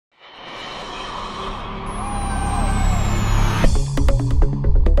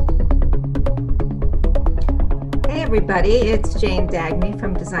everybody, it's Jane Dagny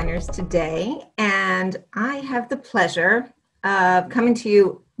from Designers Today, and I have the pleasure of coming to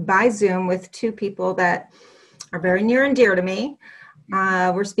you by Zoom with two people that are very near and dear to me.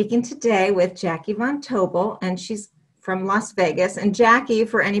 We're speaking today with Jackie Von Tobel, and she's from Las Vegas. And Jackie,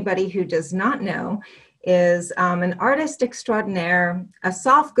 for anybody who does not know, is an artist extraordinaire, a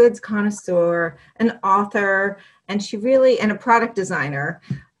soft goods connoisseur, an author, and a product designer.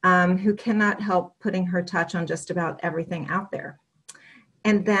 Who cannot help putting her touch on just about everything out there.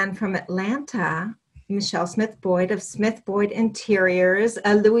 And then from Atlanta, Michel Smith Boyd of Smith Boyd Interiors,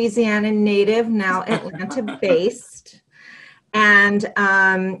 a Louisiana native, now Atlanta-based. And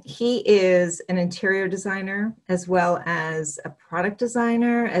he is an interior designer, as well as a product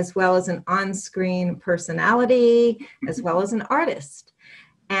designer, as well as an on-screen personality, as well as an artist.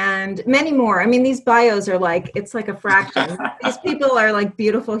 And many more. I mean, these bios are it's like a fraction. These people are like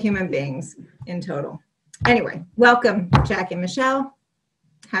beautiful human beings in total. Anyway, welcome, Jackie and Michelle.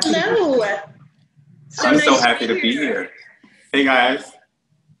 Hello. I'm so happy to be here. Hey, guys.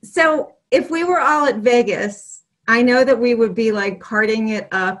 So if we were all at Vegas, I know that we would be like partying it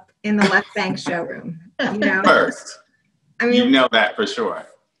up in the Leftbank showroom. You know? First. I mean, you know that for sure.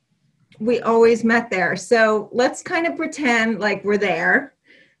 We always met there. So let's kind of pretend like we're there.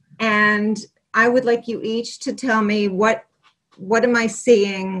 And I would like you each to tell me what am I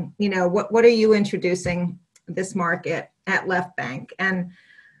seeing, what are you introducing this market at Leftbank? And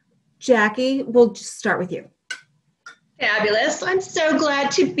Jackie, we'll just start with you. Fabulous. I'm so glad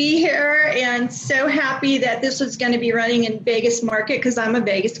to be here and so happy that this was going to be running in Vegas market because I'm a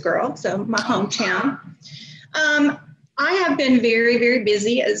Vegas girl, so my hometown. I have been very, very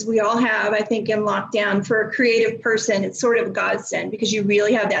busy, as we all have, I think, in lockdown. For a creative person, it's sort of a godsend because you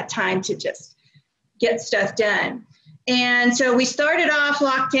really have that time to just get stuff done. And so we started off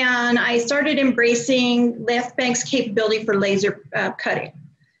lockdown. I started embracing Leftbank's capability for laser cutting.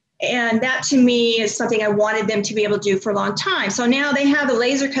 And that, to me, is something I wanted them to be able to do for a long time. So now they have a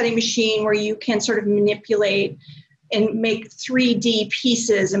laser cutting machine where you can sort of manipulate and make 3D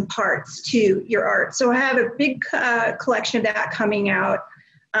pieces and parts to your art. So I have a big collection of that coming out.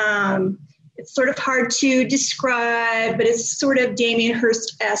 It's sort of hard to describe, but it's sort of Damien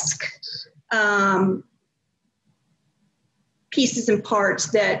Hirst-esque pieces and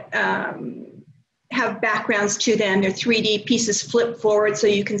parts that have backgrounds to them. They're 3D pieces flipped forward so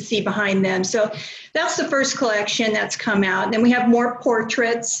you can see behind them. So that's the first collection that's come out. And then we have more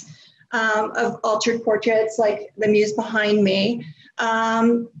portraits. Of altered portraits like the muse behind me.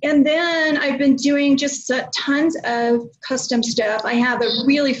 And then I've been doing just tons of custom stuff. I have a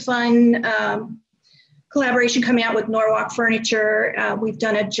really fun collaboration coming out with Norwalk Furniture. We've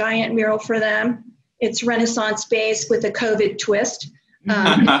done a giant mural for them. It's Renaissance-based with a COVID twist. So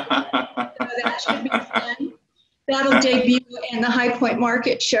that should be fun. That'll debut in the High Point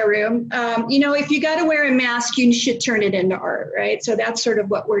Market showroom. If you got to wear a mask, you should turn it into art, right? So that's sort of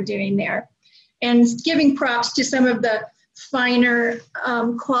what we're doing there. And giving props to some of the finer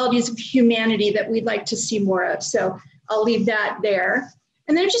qualities of humanity that we'd like to see more of. So I'll leave that there.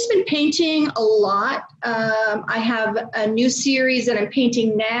 And then I've just been painting a lot. I have a new series that I'm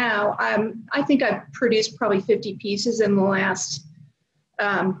painting now. I think I've produced probably 50 pieces in the last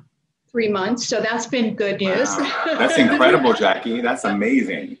 3 months, so that's been good news. Wow. That's incredible, Jackie. That's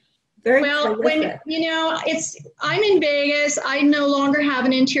amazing. Very well, terrific. I'm in Vegas. I no longer have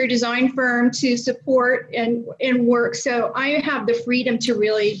an interior design firm to support and work, so I have the freedom to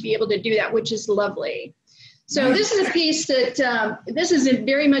really be able to do that, which is lovely. So this is a piece that this is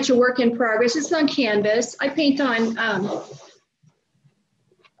very much a work in progress. It's on canvas. I paint on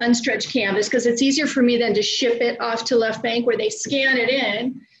unstretched canvas because it's easier for me than to ship it off to Leftbank where they scan it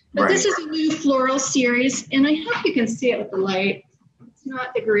in. But This is a new floral series, and I hope you can see it with the light. It's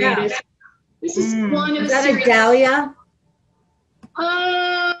not the greatest. Yeah. This is one of the series. Is that a dahlia?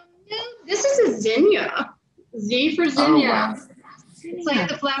 No, this is a zinnia. Z for zinnia. Oh, wow. It's like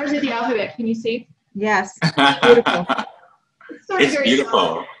the flowers of the alphabet. Can you see? Yes. Beautiful. It's beautiful.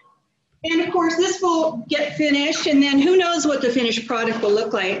 Soft. And of course, this will get finished, and then who knows what the finished product will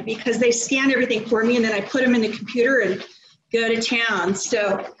look like because they scan everything for me, and then I put them in the computer and go to town.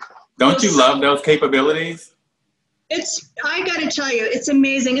 So, don't you love those capabilities? I got to tell you, it's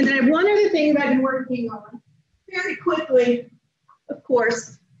amazing. And then I have one other thing that I've been working on very quickly, of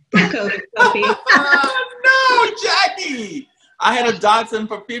course, COVID puppy. No, Jackie! I had a dachshund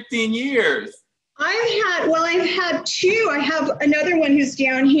for 15 years. I've had two. I have another one who's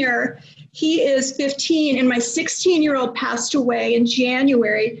down here. He is 15, and my 16-year-old passed away in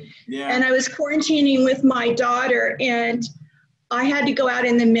January. Yeah. And I was quarantining with my daughter, and I had to go out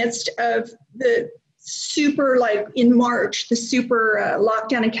in the midst of the super, like in March, the super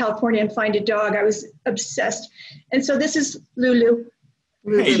lockdown in California and find a dog. I was obsessed. And so this is Lulu.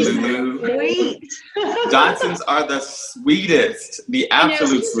 Hey, Lulu. Sweet. Dachshunds are the sweetest, the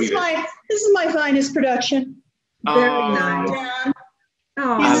absolute sweetest. This is my finest production. Very Oh, nice. Yeah.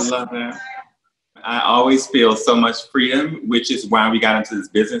 I love it. I always feel so much freedom, which is why we got into this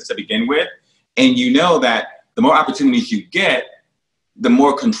business to begin with. And you know that the more opportunities you get, the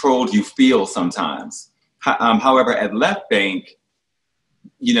more controlled you feel sometimes. However, at Leftbank,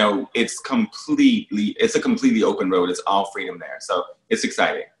 you know, it's a completely open road. It's all freedom there. So it's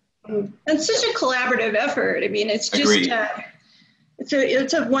exciting. And such a collaborative effort. I mean, it's just,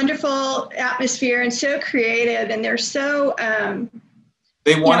 it's a wonderful atmosphere and so creative, and they're so,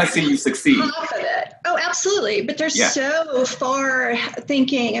 they want to see you succeed. Confident. Oh, absolutely. But they're so far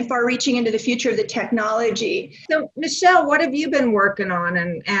thinking and far reaching into the future of the technology. So, Michelle, what have you been working on,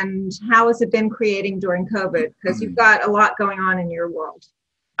 and how has it been creating during COVID? Because you've got a lot going on in your world.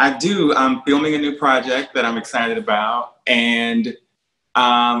 I do. I'm filming a new project that I'm excited about, and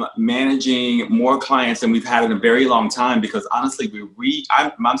managing more clients than we've had in a very long time, because honestly,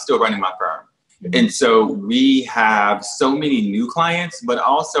 I'm still running my firm. And so we have so many new clients, but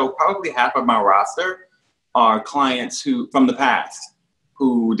also probably half of my roster are clients from the past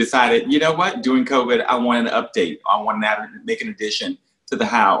who decided, you know what, during COVID, I want an update. I want to make an addition to the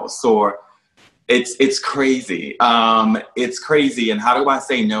house, or it's crazy. It's crazy. And how do I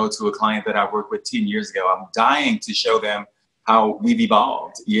say no to a client that I worked with 10 years ago? I'm dying to show them how we've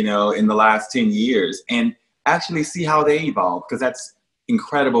evolved, you know, in the last 10 years, and actually see how they evolve, because that's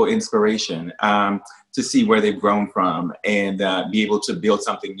incredible inspiration to see where they've grown from, and be able to build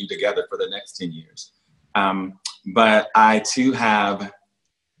something new together for the next 10 years. But I too have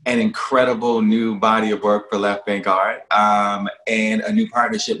an incredible new body of work for Leftbank Art, and a new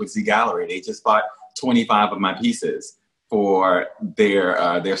partnership with Z Gallery. They just bought 25 of my pieces for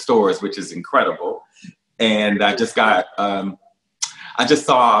their stores, which is incredible. And I just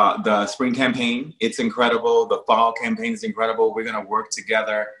saw the spring campaign. It's incredible. The fall campaign is incredible. We're going to work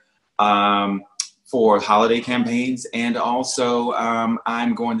together for holiday campaigns. And also,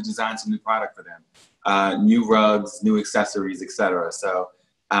 I'm going to design some new product for them. New rugs, new accessories, etc. So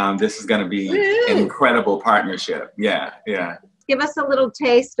this is going to be an incredible partnership. Yeah, yeah. Give us a little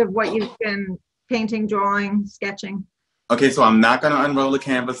taste of what you've been painting, drawing, sketching. Okay, so I'm not going to unroll the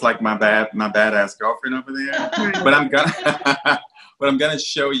canvas like my badass girlfriend over there, but I'm gonna. What I'm going to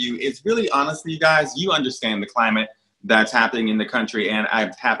show you is really, honestly, you guys, you understand the climate that's happening in the country, and I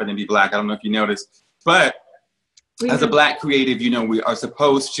happen to be Black. I don't know if you noticed, but as a Black creative, you know, we are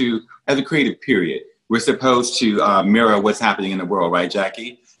supposed to, as a creative period, we're supposed to mirror what's happening in the world, right,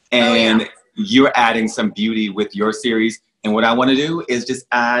 Jackie? And you're adding some beauty with your series, and what I want to do is just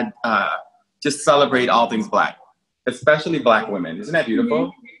add, just celebrate all things Black, especially Black women. Isn't that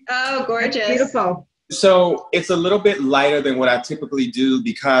beautiful? Oh, gorgeous. That's beautiful. So it's a little bit lighter than what I typically do,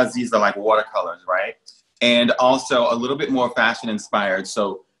 because these are like watercolors, right? And also a little bit more fashion inspired.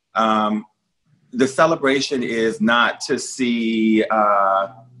 So the celebration is not to see,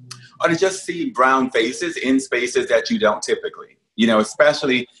 or to just see brown faces in spaces that you don't typically, you know,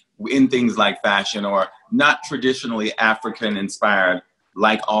 especially in things like fashion, or not traditionally African inspired,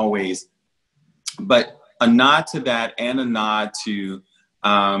 like always, but a nod to that, and a nod to,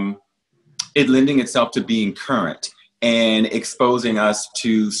 it lending itself to being current and exposing us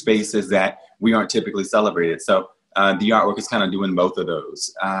to spaces that we aren't typically celebrated. So the artwork is kind of doing both of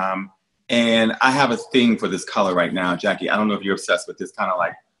those. And I have a thing for this color right now, Jackie. I don't know if you're obsessed with this kind of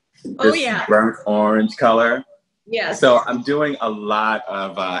like this burnt orange color. Yes. So I'm doing a lot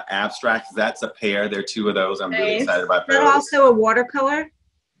of abstracts. That's a pair. There are two of those. I'm really excited about those. Is that also a watercolor?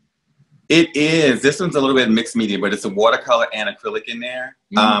 It is. This one's a little bit mixed media, but it's a watercolor and acrylic in there.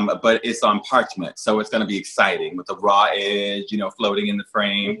 But it's on parchment, so it's going to be exciting with the raw edge, you know, floating in the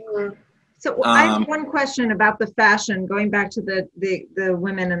frame. So I have one question about the fashion. Going back to the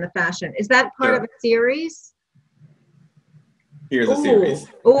women and the fashion, is that part of a series? Here's a series.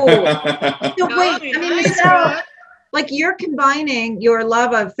 Oh, so wait. I mean, so, like, you're combining your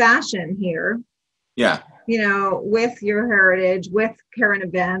love of fashion here. Yeah. You know, with your heritage, with current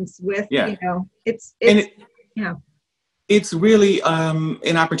events, with, you know, it's really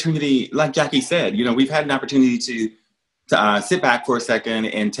an opportunity, like Jackie said, you know, we've had an opportunity to sit back for a second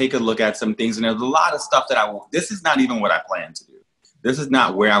and take a look at some things. And there's a lot of stuff that this is not even what I planned to do. This is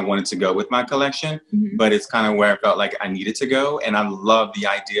not where I wanted to go with my collection, but it's kind of where I felt like I needed to go. And I love the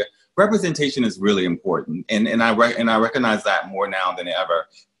idea. Representation is really important. And I recognize that more now than ever.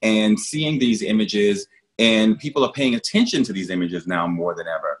 And seeing these images, and people are paying attention to these images now more than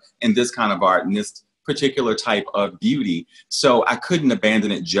ever. And this kind of art and this particular type of beauty. So I couldn't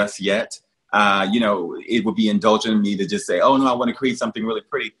abandon it just yet. You know, it would be indulgent of me to just say, oh no, I want to create something really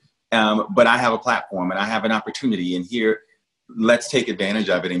pretty. But I have a platform and I have an opportunity, and here, let's take advantage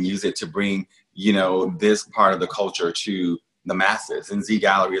of it and use it to bring, you know, this part of the culture to the masses. And Z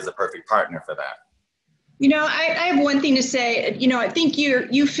Gallery is a perfect partner for that. You know, I have one thing to say. You know, I think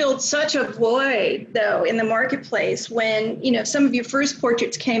you filled such a void, though, in the marketplace when, you know, some of your first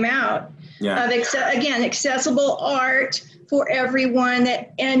portraits came out. Yeah. Again, accessible art for everyone,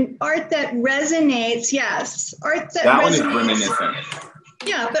 and art that resonates. Yes, art that one resonates. is reminiscent.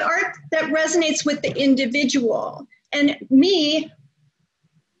 Yeah, but art that resonates with the individual. And me,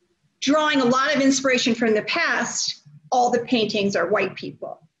 drawing a lot of inspiration from the past, all the paintings are white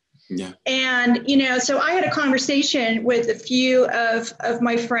people. Yeah. And, you know, so I had a conversation with a few of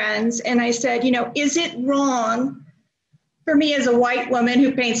my friends, and I said, you know, is it wrong for me as a white woman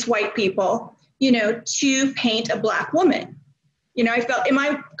who paints white people, you know, to paint a Black woman? You know, I felt, am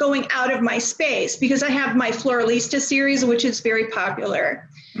I going out of my space? Because I have my Floralista series, which is very popular.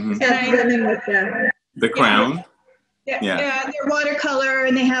 Mm-hmm. And with The crown. yeah, they're watercolor,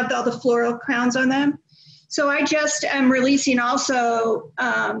 and they have all the floral crowns on them. So I just am releasing also,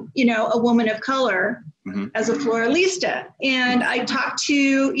 you know, a woman of color as a Floralista. And I talked to,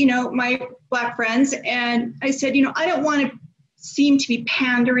 you know, my Black friends, and I said, you know, I don't want to seem to be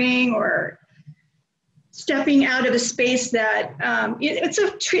pandering or stepping out of a space that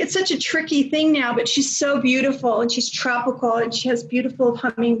it's such a tricky thing now, but she's so beautiful, and she's tropical, and she has beautiful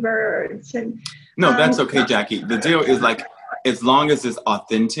hummingbirds. And no, that's okay, Jackie. The deal is, like, as long as it's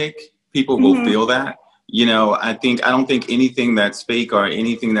authentic, people will feel that. You know, I don't think anything that's fake or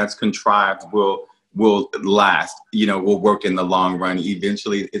anything that's contrived will last, you know, will work in the long run.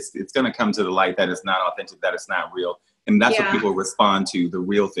 Eventually it's going to come to the light that it's not authentic, that it's not real. And that's what people respond to, the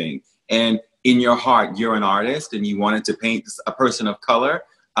real thing. And in your heart, you're an artist and you wanted to paint a person of color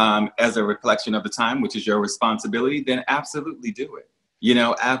as a reflection of the time, which is your responsibility, then absolutely do it. You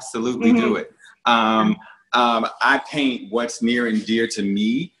know, absolutely do it. I paint what's near and dear to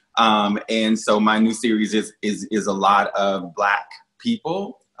me. And so my new series is a lot of Black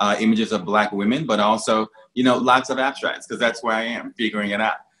people, images of Black women, but also, you know, lots of abstracts, because that's where I am figuring it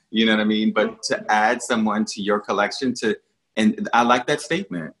out. You know what I mean? But to add someone to your collection, and I like that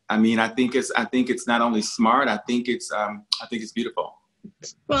statement. I mean, I think it's not only smart, I think it's beautiful.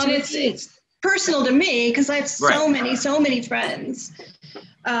 Well, and it's personal to me, because I have so many friends,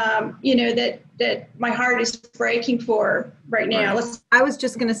 you know, that my heart is breaking for right now. I was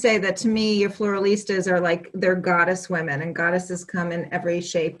just going to say that to me, your Floralistas are like, they're goddess women, and goddesses come in every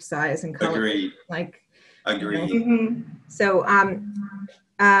shape, size, and color. Agreed. Like, agreed. You know. So,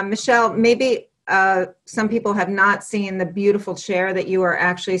 Michelle, maybe some people have not seen the beautiful chair that you are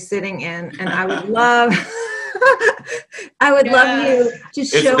actually sitting in, and I would love, love you to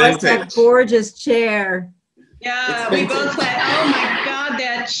show us that gorgeous chair. Yeah, we both went, oh my God,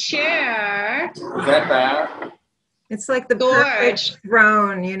 that chair. Is that bad? It's like the perfect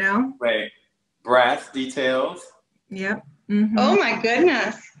throne, you know? Right. Brass details. Yep. Oh my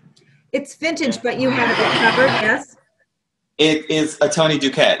goodness. It's vintage, but you have it covered, yes? It is a Tony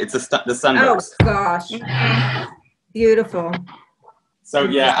Duquette. It's the sunburst. Oh gosh. Beautiful. So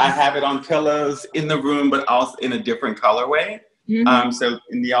yeah, I have it on pillows in the room, but also in a different colorway. So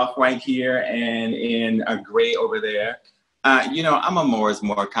in the off-white here and in a gray over there. You know, I'm a more is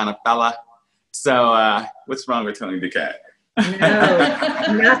more kind of fella. So what's wrong with Tony Duquette?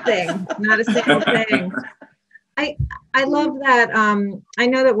 No, nothing. Not a single thing. I love that. I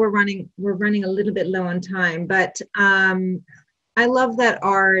know that we're running a little bit low on time, but I love that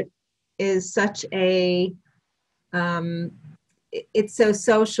art is such a it's so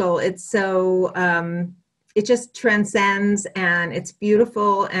social. It's so it just transcends, and it's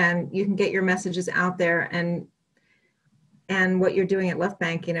beautiful, and you can get your messages out there, and what you're doing at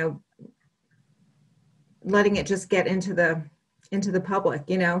Leftbank, you know, letting it just get into the public,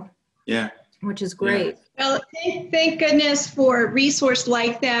 you know. Yeah. Which is great. Yeah. Well, thank goodness for a resource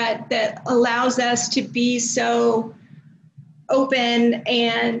like that allows us to be so open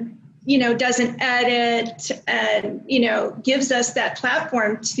and, you know, doesn't edit and, you know, gives us that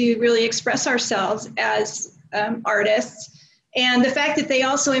platform to really express ourselves as artists. And the fact that they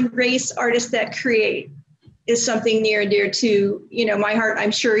also embrace artists that create is something near and dear to, you know, my heart.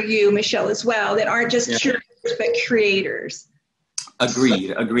 I'm sure you, Michelle, as well, that aren't just curators, but creators.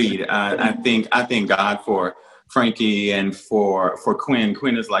 Agreed. I thank God for Frankie and for Quinn.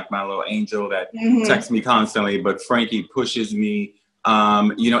 Quinn is like my little angel that texts me constantly, but Frankie pushes me.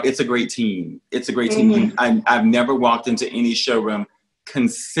 You know, it's a great team. It's a great team. I've never walked into any showroom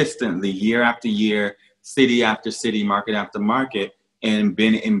consistently year after year, city after city, market after market, and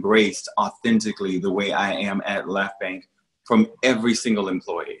been embraced authentically the way I am at Leftbank from every single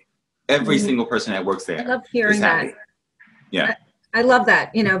employee. Every single person that works there. I love hearing that. Yeah. I love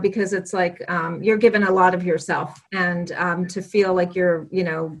that, you know, because it's like you're giving a lot of yourself, and to feel like you're, you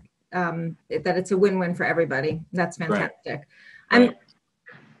know, that it's a win-win for everybody. That's fantastic. Right.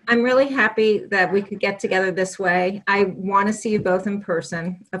 I'm really happy that we could get together this way. I want to see you both in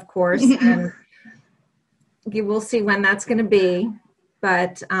person, of course, and you will see when that's going to be.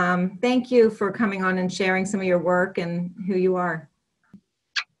 But thank you for coming on and sharing some of your work and who you are.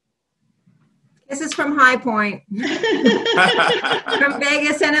 This is from High Point, from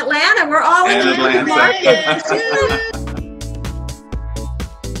Vegas and Atlanta. We're all in the market.